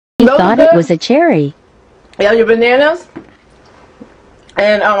He thought it was a cherry. Yeah, your bananas.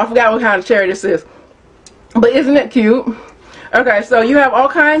 And I forgot what kind of cherry this is. But isn't it cute? Okay, so you have all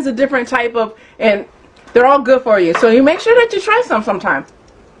kinds of different type of, and they're all good for you. So you make sure that you try some sometime.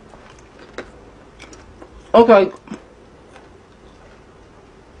 Okay.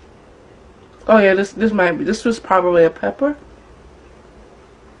 Oh yeah, this was probably a pepper.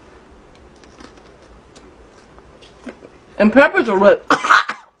 And peppers are what?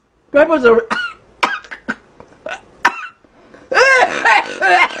 Peppers are.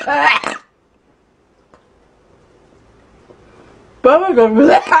 Peppers are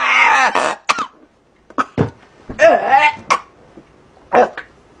really.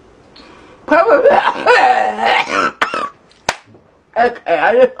 Okay,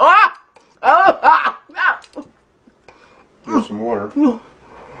 I just. Get some water.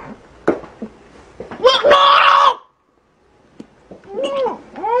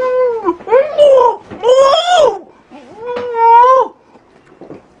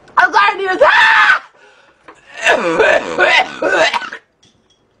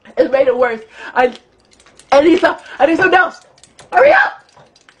 It's made it worse. I need some else. Hurry up!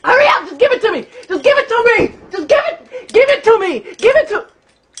 Hurry up! Just give it to me! Just give it to me! Just give it to me! Give it to.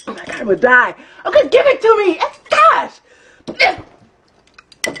 Oh my God, I'm gonna die. Okay, give it to me! Gosh! Open it!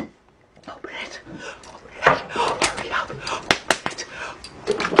 Open it! Hurry up! Open it!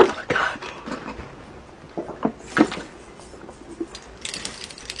 Oh my God!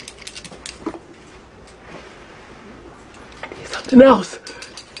 I need something else.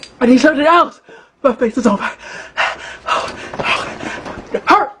 I need something else. My face is on fire.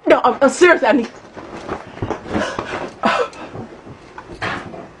 Hurry! No, I'm serious. I need.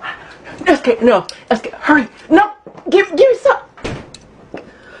 Escape! No, escape! Hurry! No, give me some.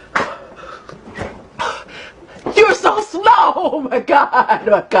 You're so slow! Oh my God!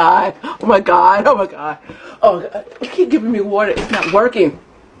 Oh my God! Oh my God! Oh my God! Oh God! You keep giving me water. It's not working.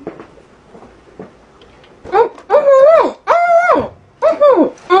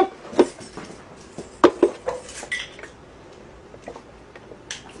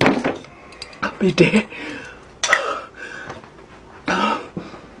 I'll be dead.